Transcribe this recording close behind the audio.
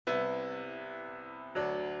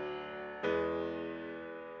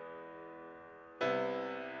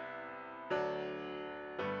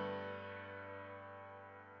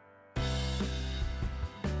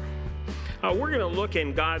We're going to look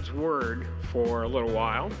in God's Word for a little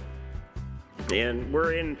while. And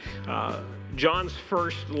we're in John's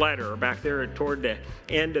first letter back there toward the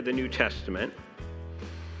end of the New Testament.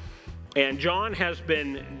 And John has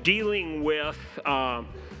been dealing with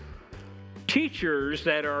teachers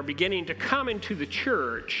that are beginning to come into the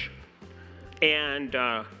church and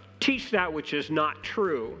teach that which is not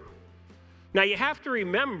true. Now, you have to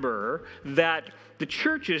remember that the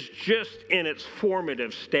church is just in its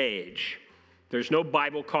formative stage. There's no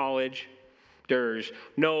Bible college. There's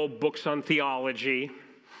no books on theology.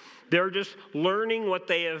 They're just learning what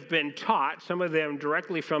they have been taught, some of them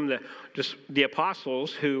directly from the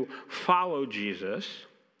apostles who follow Jesus.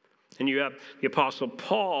 And you have the Apostle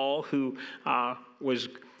Paul, who was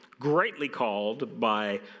greatly called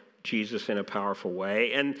by Jesus in a powerful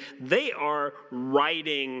way. And they are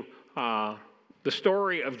writing the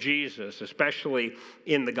story of Jesus, especially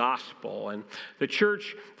in the gospel. And the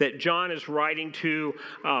church that John is writing to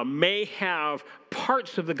may have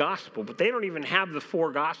parts of the gospel, but they don't even have the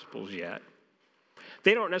four gospels yet.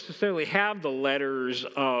 They don't necessarily have the letters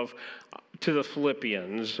to the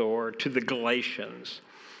Philippians or to the Galatians.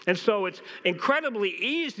 And so it's incredibly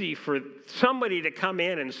easy for somebody to come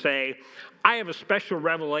in and say, I have a special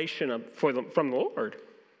revelation from the Lord.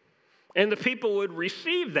 And the people would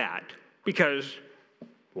receive that because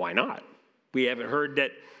why not? We haven't heard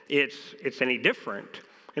that it's any different.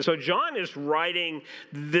 And so John is writing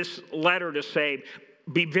this letter to say,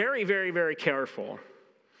 be very, very, very careful.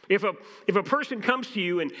 If a person comes to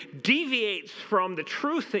you and deviates from the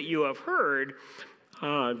truth that you have heard,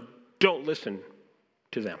 don't listen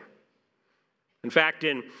to them. In fact,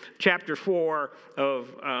 in chapter 4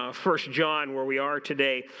 of 1 John, where we are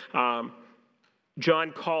today,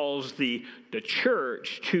 John calls the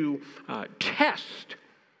church to test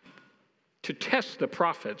the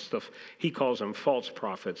prophets. He calls them false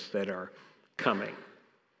prophets that are coming.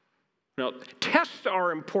 Now, tests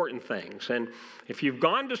are important things. And if you've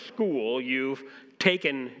gone to school, you've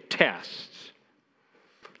taken tests.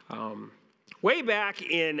 Way back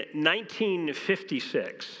in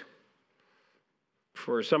 1956,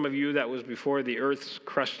 for some of you, that was before the earth's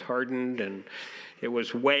crust hardened, and it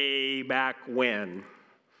was way back when.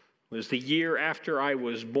 It was the year after I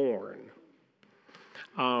was born.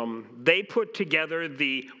 They put together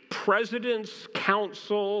the President's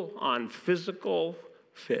Council on Physical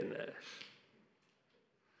Fitness.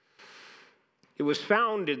 It was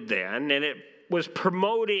founded then, and it was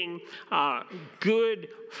promoting good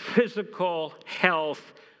physical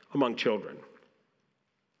health among children.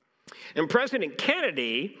 And President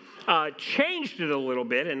Kennedy changed it a little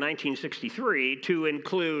bit in 1963 to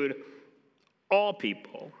include all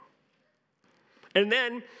people. And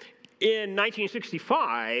then in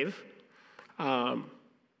 1965,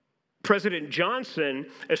 President Johnson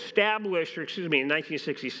established, in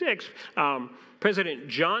 1966, President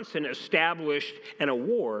Johnson established an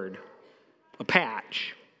award, a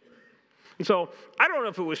patch. And so I don't know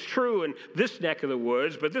if it was true in this neck of the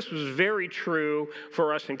woods, but this was very true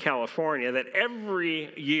for us in California, that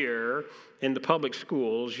every year in the public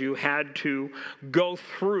schools, you had to go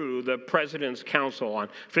through the President's Council on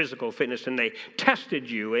Physical Fitness, and they tested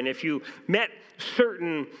you. And if you met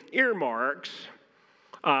certain earmarks,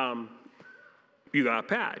 you got a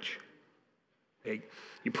patch.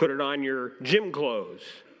 You put it on your gym clothes,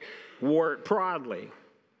 wore it proudly.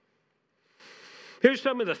 Here's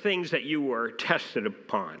some of the things that you were tested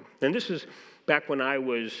upon. And this is back when I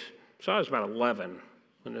was about 11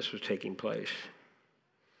 when this was taking place.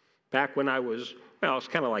 Back when I was, it's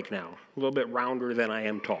kind of like now, a little bit rounder than I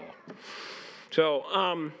am tall.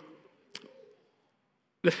 So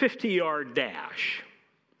the 50-yard dash.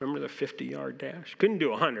 Remember the 50-yard dash? Couldn't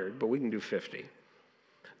do 100, but we can do 50.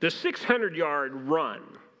 The 600-yard run.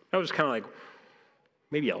 That was kind of like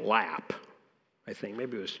maybe a lap, I think.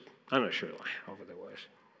 Maybe it was, I'm not sure how it was.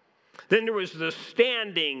 Then there was the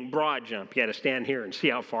standing broad jump. You had to stand here and see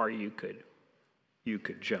how far you could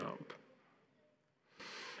jump.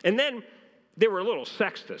 And then there were little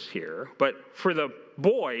sextus here, but for the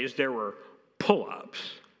boys, there were pull-ups.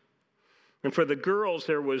 And for the girls,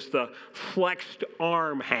 there was the flexed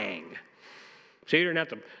arm hang. So you didn't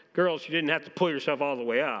have to pull yourself all the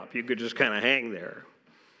way up. You could just kind of hang there.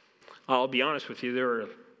 I'll be honest with you, there were a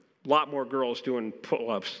lot more girls doing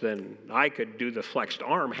pull-ups than I could do the flexed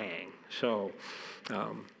arm hang. So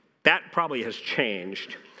that probably has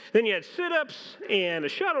changed. Then you had sit-ups and a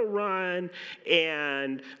shuttle run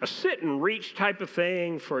and a sit and reach type of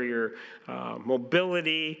thing for your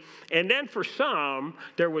mobility. And then for some,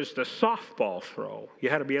 there was the softball throw. You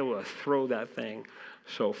had to be able to throw that thing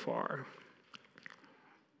so far.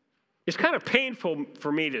 It's kind of painful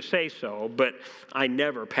for me to say so, but I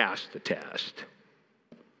never passed the test.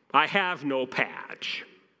 I have no patch.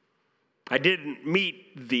 I didn't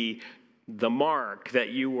meet the mark that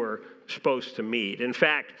you were supposed to meet. In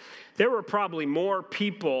fact, there were probably more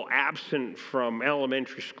people absent from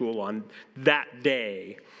elementary school on that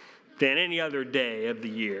day than any other day of the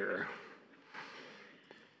year.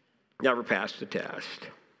 Never passed the test.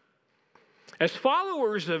 As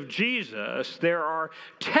followers of Jesus, there are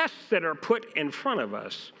tests that are put in front of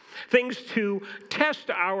us, things to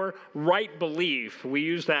test our right belief. We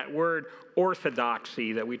use that word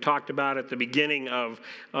orthodoxy that we talked about at the beginning of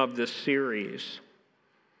this series.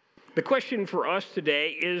 The question for us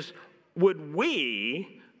today is, would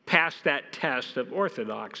we pass that test of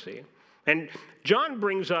orthodoxy? And John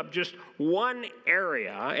brings up just one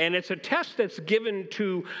area, and it's a test that's given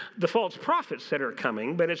to the false prophets that are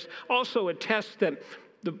coming, but it's also a test that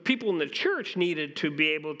the people in the church needed to be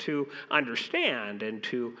able to understand and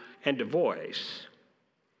to voice.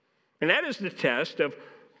 And that is the test of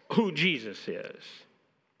who Jesus is.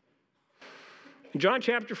 In John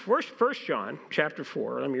chapter 4, 1 John chapter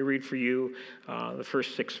 4, let me read for you the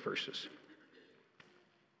first 6 verses.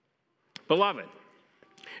 Beloved,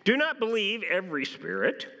 do not believe every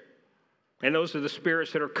spirit, and those are the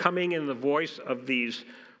spirits that are coming in the voice of these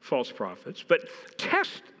false prophets, but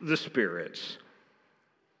test the spirits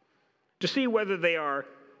to see whether they are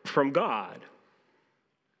from God.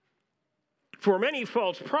 For many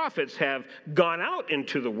false prophets have gone out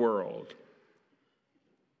into the world.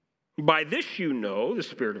 By this you know the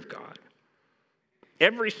Spirit of God.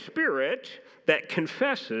 Every spirit that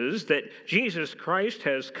confesses that Jesus Christ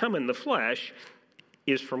has come in the flesh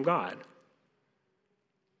is from God.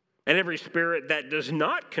 And every spirit that does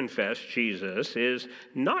not confess Jesus is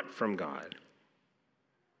not from God.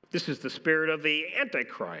 This is the spirit of the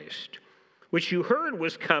Antichrist, which you heard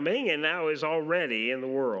was coming and now is already in the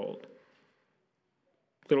world.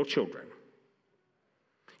 Little children,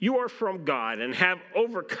 you are from God and have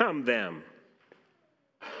overcome them.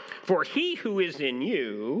 For he who is in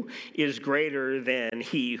you is greater than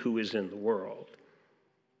he who is in the world.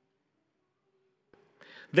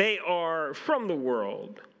 They are from the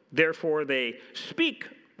world, therefore they speak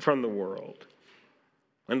from the world,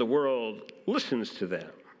 and the world listens to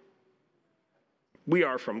them. We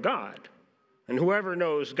are from God, and whoever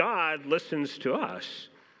knows God listens to us,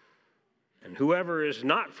 and whoever is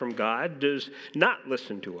not from God does not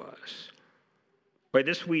listen to us. By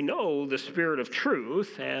this we know the spirit of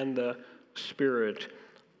truth and the spirit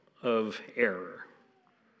of error.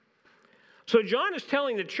 So John is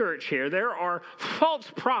telling the church here there are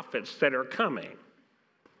false prophets that are coming.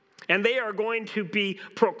 And they are going to be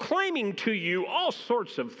proclaiming to you all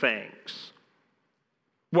sorts of things.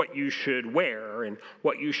 What you should wear and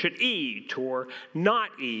what you should eat or not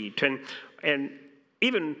eat. And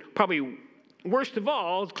even probably worst of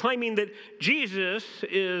all, claiming that Jesus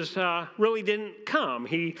really didn't come.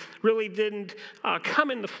 He really didn't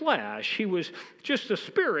come in the flesh. He was just a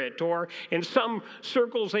spirit. Or in some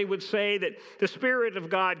circles, they would say that the Spirit of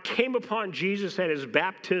God came upon Jesus at his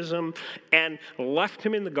baptism and left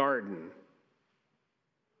him in the garden.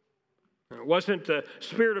 It wasn't the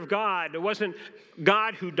Spirit of God. It wasn't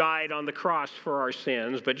God who died on the cross for our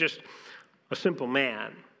sins, but just a simple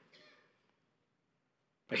man,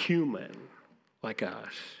 a human like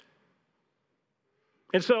us.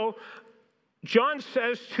 And so John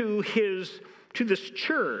says to this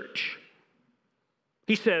church,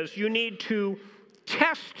 he says, you need to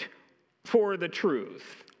test for the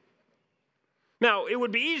truth. Now, it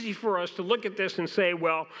would be easy for us to look at this and say,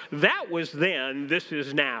 well, that was then, this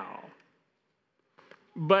is now.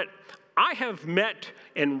 But I have met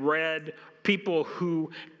and read people who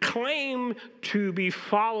claim to be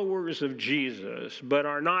followers of Jesus, but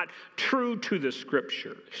are not true to the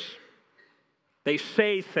Scriptures. They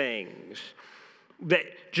say things that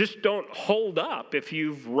just don't hold up if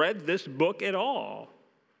you've read this book at all.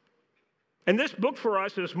 And this book for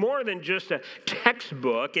us is more than just a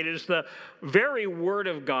textbook. It is the very Word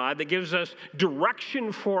of God that gives us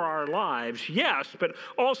direction for our lives, yes, but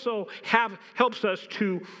also helps us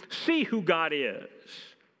to see who God is.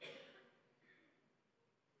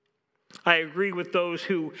 I agree with those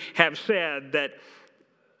who have said that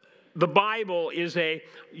the Bible is a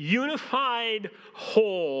unified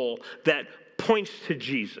whole that points to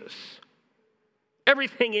Jesus.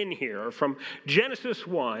 Everything in here, from Genesis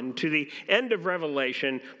 1 to the end of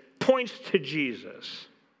Revelation, points to Jesus.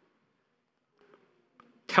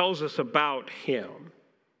 Tells us about him.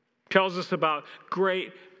 Tells us about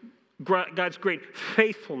God's great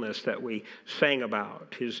faithfulness that we sang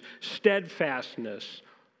about, his steadfastness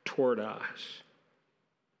toward us.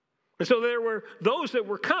 And so there were those that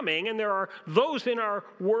were coming, and there are those in our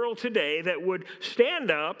world today that would stand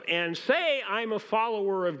up and say, I'm a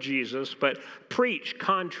follower of Jesus, but preach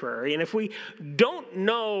contrary. And if we don't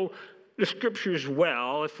know the scriptures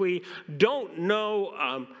well, if we don't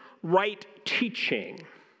know right teaching,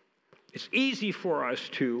 it's easy for us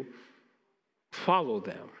to follow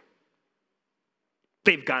them.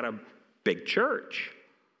 They've got a big church.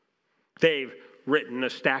 They've written a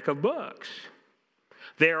stack of books.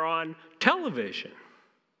 They're on television.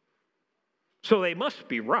 So they must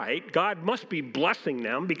be right. God must be blessing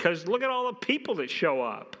them because look at all the people that show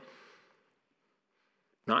up.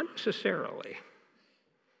 Not necessarily.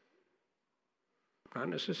 Not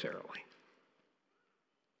necessarily.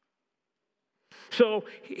 So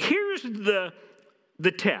here's the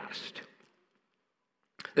test.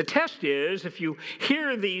 The test is, if you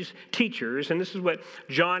hear these teachers, and this is what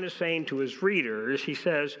John is saying to his readers, he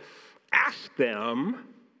says, ask them,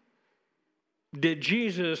 did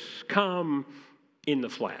Jesus come in the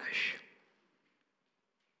flesh?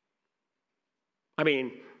 I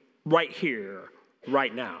mean, right here,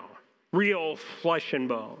 right now, real flesh and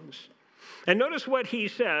bones. And notice what he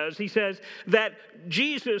says. He says that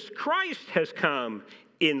Jesus Christ has come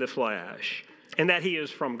in the flesh and that he is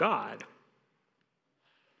from God.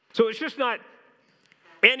 So it's just not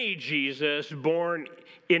any Jesus born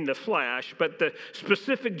in the flesh, but the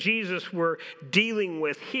specific Jesus we're dealing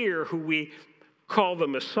with here, who we call the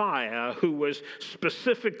Messiah, who was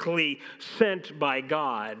specifically sent by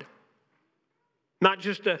God. Not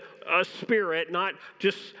just a spirit, not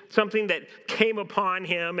just something that came upon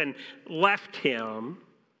him and left him.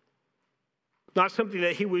 Not something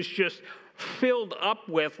that he was just filled up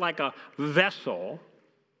with like a vessel.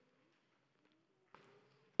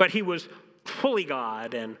 But he was fully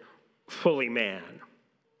God and fully man.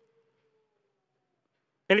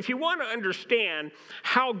 And if you want to understand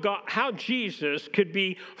how Jesus could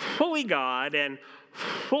be fully God and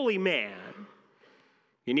fully man,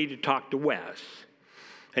 you need to talk to Wes,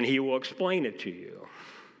 and he will explain it to you.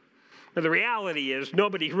 Now, the reality is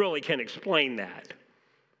nobody really can explain that.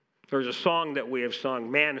 There's a song that we have sung,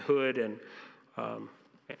 Manhood, and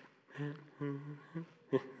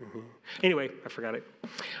anyway, I forgot it.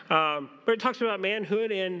 But it talks about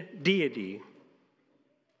manhood and deity.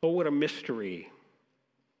 Oh, what a mystery.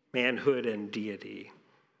 Manhood and deity.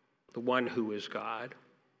 The one who is God.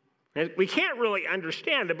 And we can't really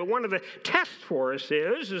understand it, but one of the tests for us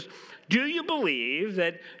is do you believe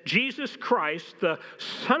that Jesus Christ, the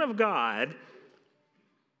Son of God,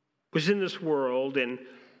 was in this world in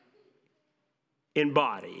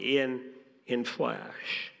body, in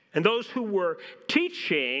flesh? And those who were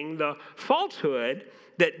teaching the falsehood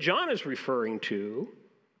that John is referring to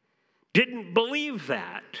didn't believe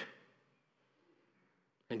that.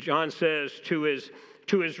 And John says to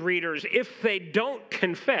his readers, if they don't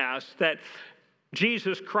confess that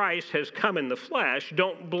Jesus Christ has come in the flesh,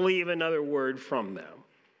 don't believe another word from them.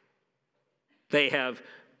 They have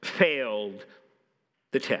failed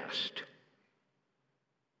the test.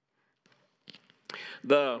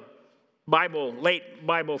 The late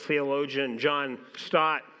Bible theologian John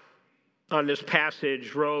Stott on this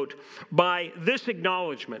passage wrote, by this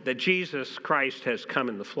acknowledgement that Jesus Christ has come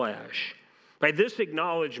in the flesh, by this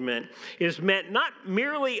acknowledgement is meant not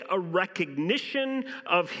merely a recognition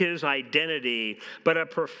of his identity, but a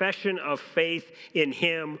profession of faith in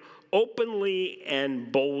him openly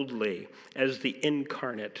and boldly as the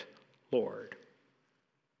incarnate Lord.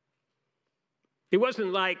 It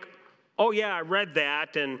wasn't like, oh yeah, I read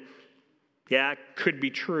that and yeah, it could be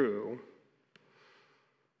true.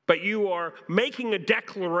 But you are making a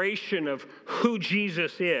declaration of who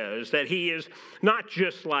Jesus is, that he is not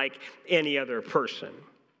just like any other person.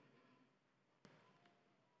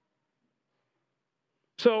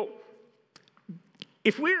 So,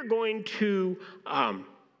 if we're going to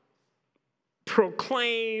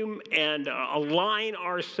proclaim and align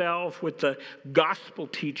ourselves with the gospel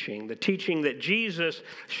teaching, the teaching that Jesus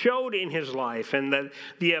showed in his life and that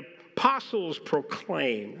the apostles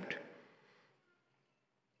proclaimed,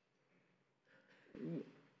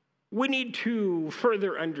 we need to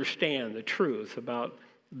further understand the truth about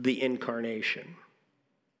the incarnation.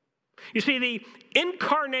 You see, the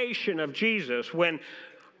incarnation of Jesus, when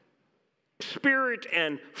spirit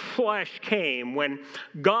and flesh came, when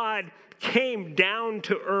God came down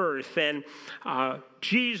to earth and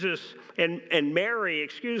Jesus and Mary,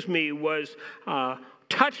 was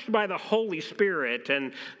touched by the Holy Spirit,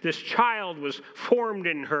 and this child was formed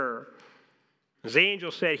in her. As the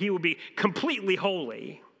angel said, he will be completely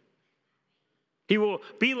holy. He will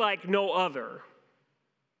be like no other.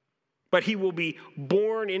 But he will be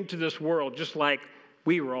born into this world just like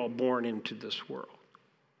We were all born into this world.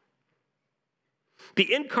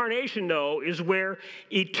 The incarnation, though, is where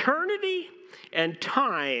eternity and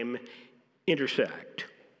time intersect,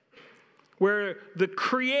 where the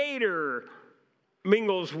Creator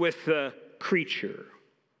mingles with the creature.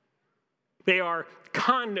 They are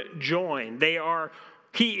conjoined.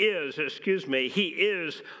 He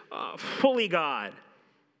is fully God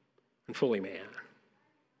and fully man.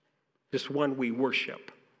 This one we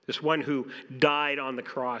worship, this one who died on the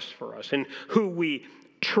cross for us and who we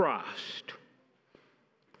trust.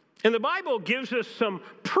 And the Bible gives us some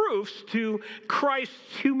proofs to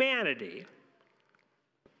Christ's humanity.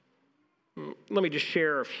 Let me just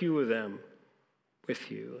share a few of them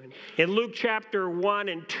with you. In Luke chapter 1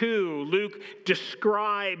 and 2, Luke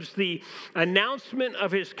describes the announcement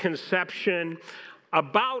of his conception,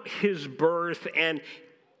 about his birth and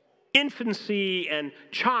infancy and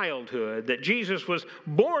childhood, that Jesus was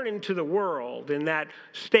born into the world in that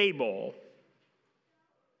stable.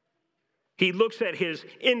 He looks at his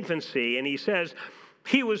infancy and he says,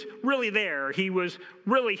 he was really there. He was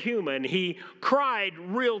really human. He cried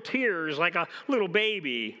real tears like a little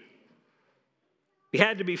baby. He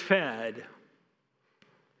had to be fed.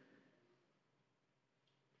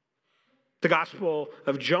 The Gospel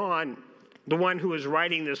of John, the one who is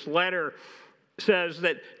writing this letter, says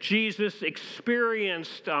that Jesus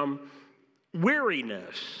experienced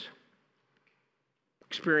weariness,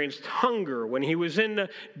 experienced hunger. When he was in the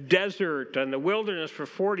desert and the wilderness for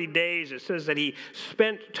 40 days, it says that he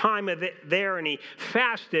spent time there and he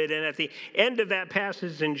fasted. And at the end of that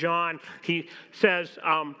passage in John, he says,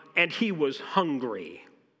 and he was hungry.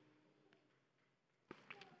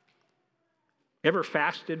 Ever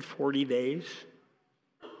fasted 40 days?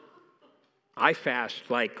 I fast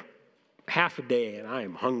like half a day and I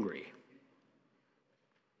am hungry.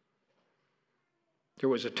 There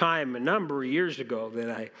was a time a number of years ago that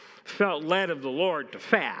I felt led of the Lord to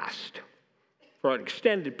fast for an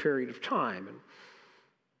extended period of time, and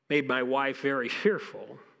made my wife very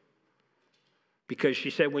fearful because she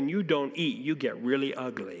said, when you don't eat, you get really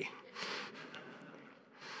ugly.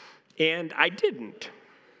 And I didn't.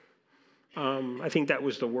 I think that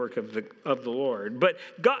was the work of the Lord.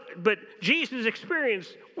 But Jesus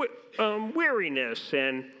experienced weariness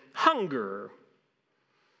and hunger.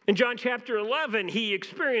 In John chapter 11, he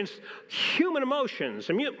experienced human emotions,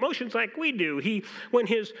 emotions like we do. When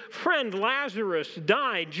his friend Lazarus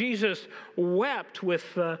died, Jesus wept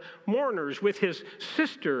with mourners, with his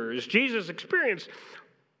sisters. Jesus experienced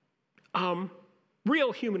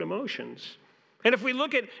real human emotions. And if we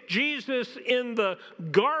look at Jesus in the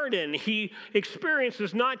garden, he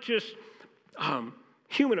experiences not just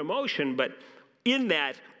human emotion, but in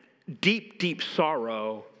that deep, deep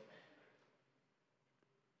sorrow.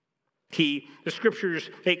 The scriptures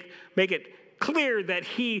make it clear that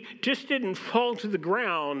he just didn't fall to the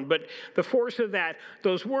ground, but the force of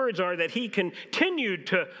those words are that he continued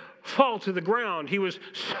to fall to the ground. He was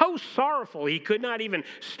so sorrowful, he could not even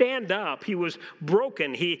stand up. He was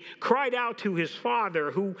broken. He cried out to his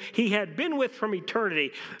Father, who he had been with from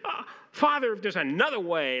eternity. Father, if there's another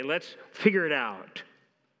way, let's figure it out.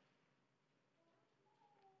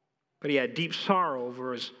 But he had deep sorrow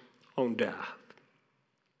over his own death.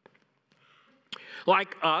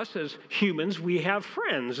 Like us as humans, we have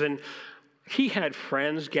friends, and he had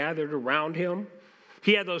friends gathered around him.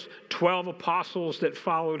 He had those 12 apostles that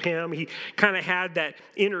followed him. He kind of had that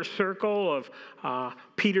inner circle of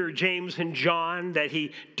Peter, James, and John that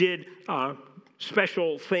he did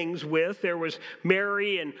special things with. There was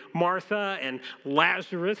Mary and Martha and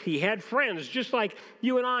Lazarus. He had friends, just like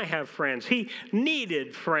you and I have friends. He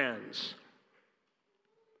needed friends.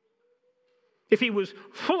 If he was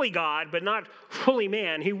fully God but not fully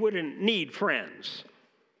man, he wouldn't need friends.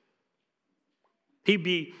 He'd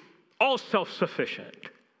be all self-sufficient.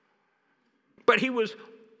 But he was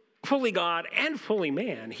fully God and fully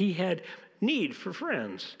man. He had need for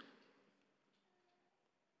friends.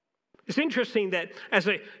 It's interesting that as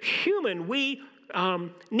a human, we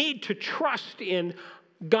need to trust in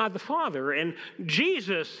God the Father. And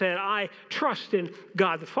Jesus said, I trust in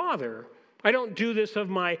God the Father. I don't do this of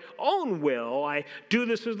my own will. I do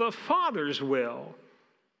this as the Father's will.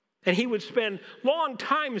 And he would spend long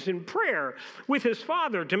times in prayer with his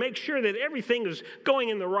Father to make sure that everything is going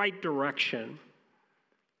in the right direction,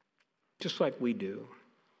 just like we do.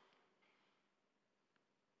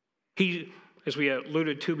 He, as we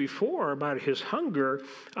alluded to before about his hunger,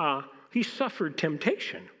 he suffered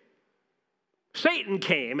temptation. Satan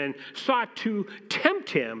came and sought to tempt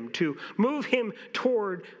him, to move him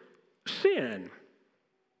toward sin.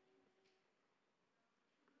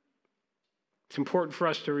 It's important for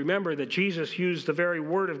us to remember that Jesus used the very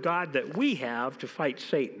word of God that we have to fight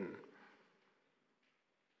Satan.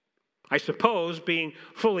 I suppose, being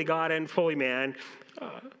fully God and fully man,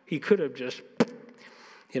 he could have just,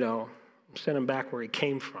 sent him back where he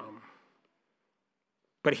came from.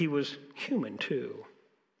 But he was human too.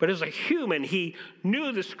 But as a human, he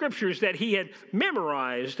knew the scriptures that he had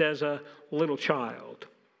memorized as a little child.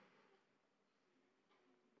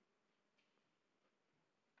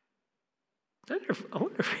 I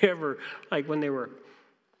wonder if you ever, like when they were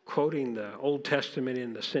quoting the Old Testament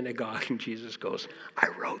in the synagogue, and Jesus goes, I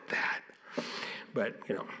wrote that. But,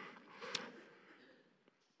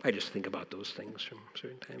 I just think about those things from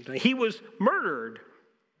certain times. He was murdered.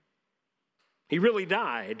 He really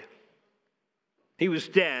died. He was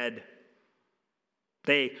dead.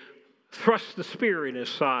 They thrust the spear in his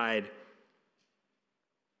side.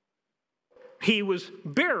 He was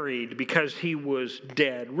buried because he was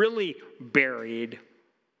dead, really buried.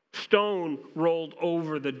 Stone rolled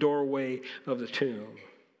over the doorway of the tomb.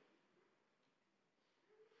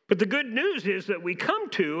 But the good news is that we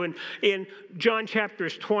come to in John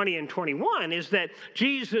chapters 20 and 21 is that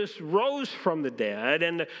Jesus rose from the dead,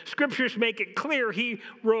 and the scriptures make it clear he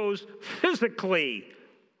rose physically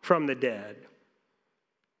from the dead.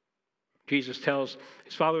 Jesus tells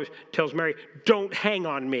his father, tells Mary, don't hang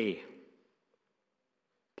on me.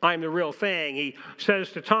 I'm the real thing. He says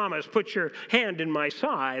to Thomas, put your hand in my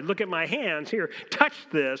side. Look at my hands. Here, touch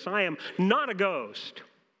this. I am not a ghost.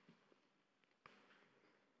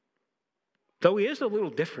 Though he is a little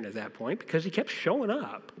different at that point because he kept showing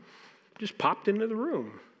up. Just popped into the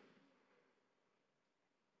room.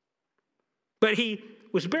 But he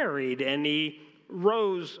was buried and he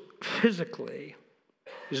rose physically.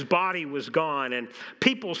 His body was gone and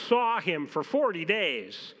people saw him for 40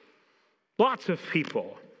 days. Lots of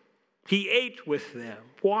people. He ate with them,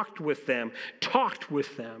 walked with them, talked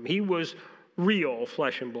with them. He was real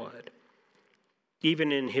flesh and blood,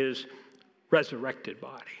 even in his resurrected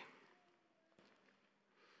body.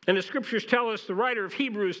 And the scriptures tell us, the writer of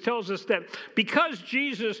Hebrews tells us that because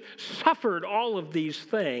Jesus suffered all of these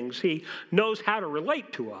things, he knows how to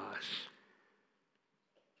relate to us.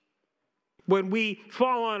 When we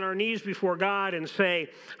fall on our knees before God and say,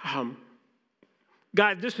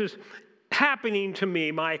 God, this is happening to me.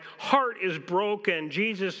 My heart is broken.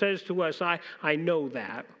 Jesus says to us, I know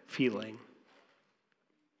that feeling.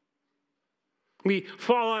 We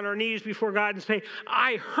fall on our knees before God and say,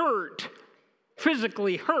 I hurt,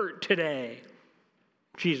 physically hurt today.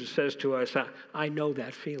 Jesus says to us, I know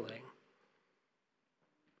that feeling.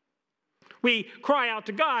 We cry out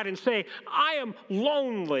to God and say, I am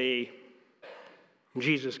lonely.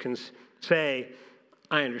 Jesus can say,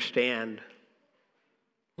 I understand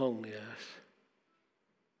loneliness.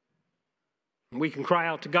 We can cry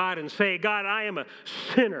out to God and say, God, I am a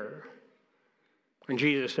sinner. And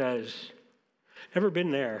Jesus says, never been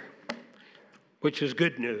there, which is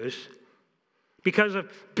good news. Because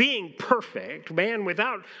of being perfect, man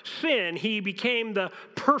without sin, he became the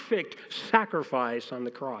perfect sacrifice on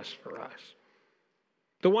the cross for us.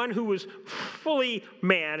 The one who was fully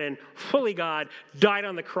man and fully God died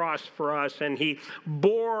on the cross for us, and he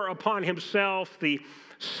bore upon himself the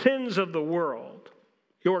sins of the world,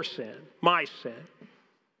 your sin, my sin.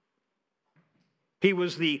 He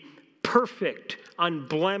was the perfect,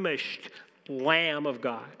 unblemished Lamb of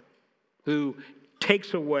God who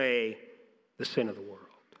takes away the sin of the world.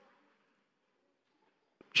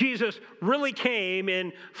 Jesus really came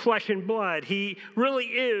in flesh and blood. He really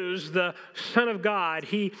is the Son of God.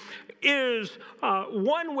 He is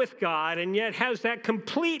one with God and yet has that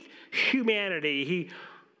complete humanity. He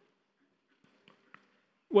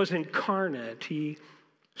was incarnate. He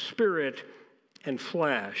spirit and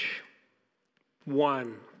flesh,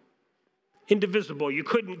 one, indivisible. You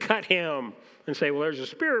couldn't cut him and say, well, there's a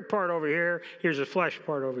spirit part over here, here's a flesh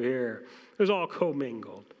part over here. It was all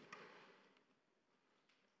commingled.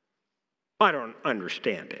 I don't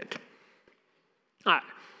understand it.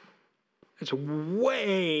 It's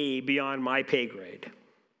way beyond my pay grade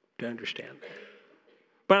to understand that.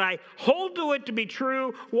 But I hold to it to be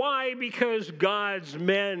true. Why? Because God's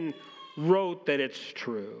men wrote that it's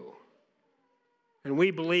true. And we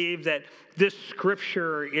believe that this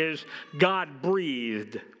scripture is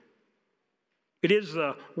God-breathed. It is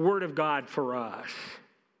the Word of God for us.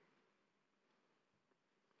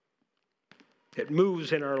 It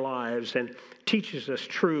moves in our lives and teaches us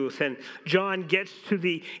truth. And John gets to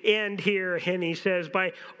the end here and he says,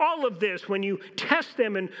 by all of this, when you test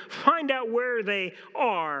them and find out where they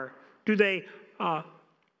are, do they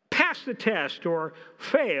pass the test or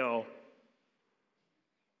fail?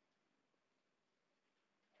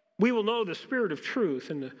 We will know the spirit of truth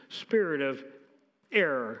and the spirit of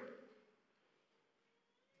error.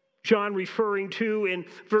 John referring to in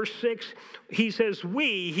verse 6, he says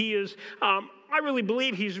we, he is, I really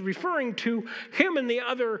believe he's referring to him and the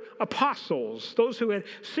other apostles, those who had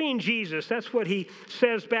seen Jesus. That's what he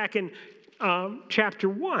says back in chapter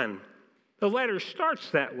 1. The letter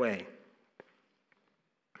starts that way.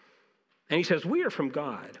 And he says, we are from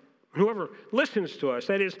God. Whoever listens to us,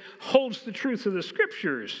 that is, holds the truth of the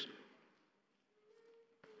Scriptures.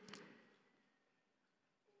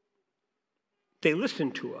 They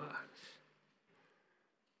listen to us.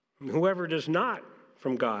 And whoever does not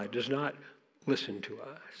from God does not listen to us.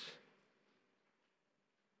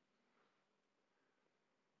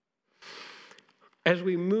 As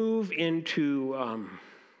we move into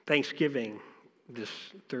Thanksgiving this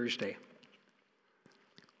Thursday,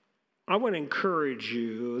 I want to encourage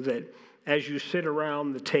you that as you sit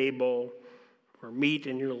around the table or meet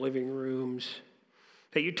in your living rooms,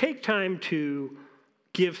 that you take time to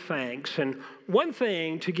give thanks. And one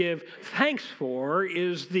thing to give thanks for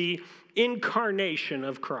is the incarnation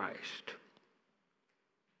of Christ.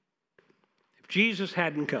 If Jesus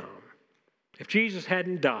hadn't come, if Jesus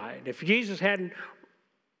hadn't died, if Jesus hadn't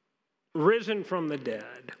risen from the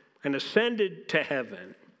dead and ascended to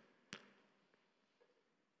heaven,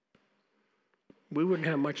 we wouldn't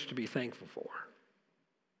have much to be thankful for.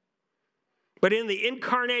 But in the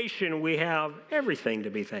incarnation, we have everything to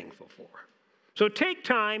be thankful for. So take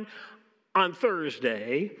time on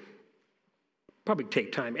Thursday, probably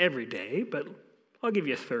take time every day, but I'll give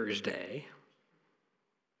you Thursday.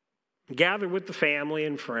 Gather with the family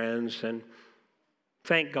and friends and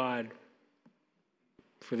thank God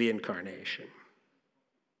for the incarnation.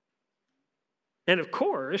 And of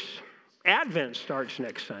course, Advent starts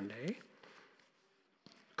next Sunday.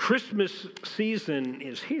 Christmas season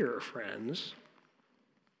is here, friends.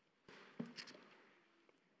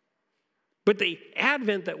 But the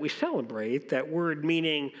Advent that we celebrate, that word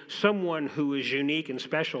meaning someone who is unique and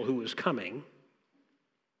special who is coming,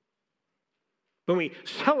 when we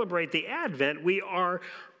celebrate the Advent, we are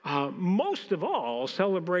most of all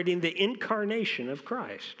celebrating the incarnation of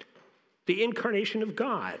Christ, the incarnation of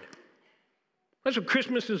God. That's what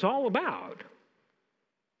Christmas is all about.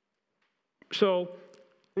 So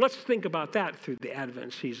let's think about that through the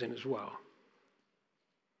Advent season as well.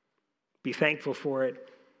 Be thankful for it.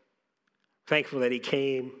 Thankful that he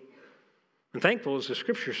came. And thankful, as the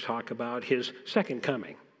scriptures talk about, his second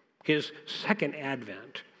coming, his second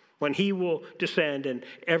advent, when he will descend and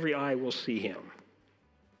every eye will see him.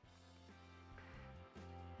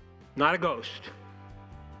 Not a ghost,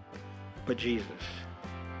 but Jesus.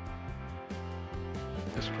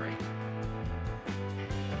 Let's pray.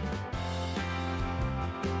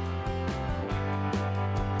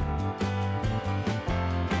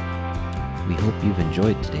 We hope you've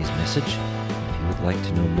enjoyed today's message. If you would like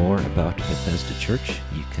to know more about Bethesda Church,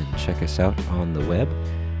 you can check us out on the web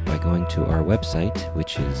by going to our website,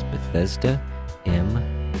 which is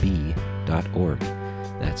BethesdaMB.org.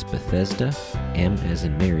 That's Bethesda, M as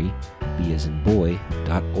in Mary, B as in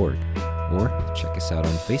boy.org. Or check us out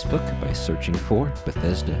on Facebook by searching for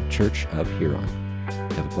Bethesda Church of Huron.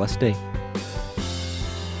 Have a blessed day.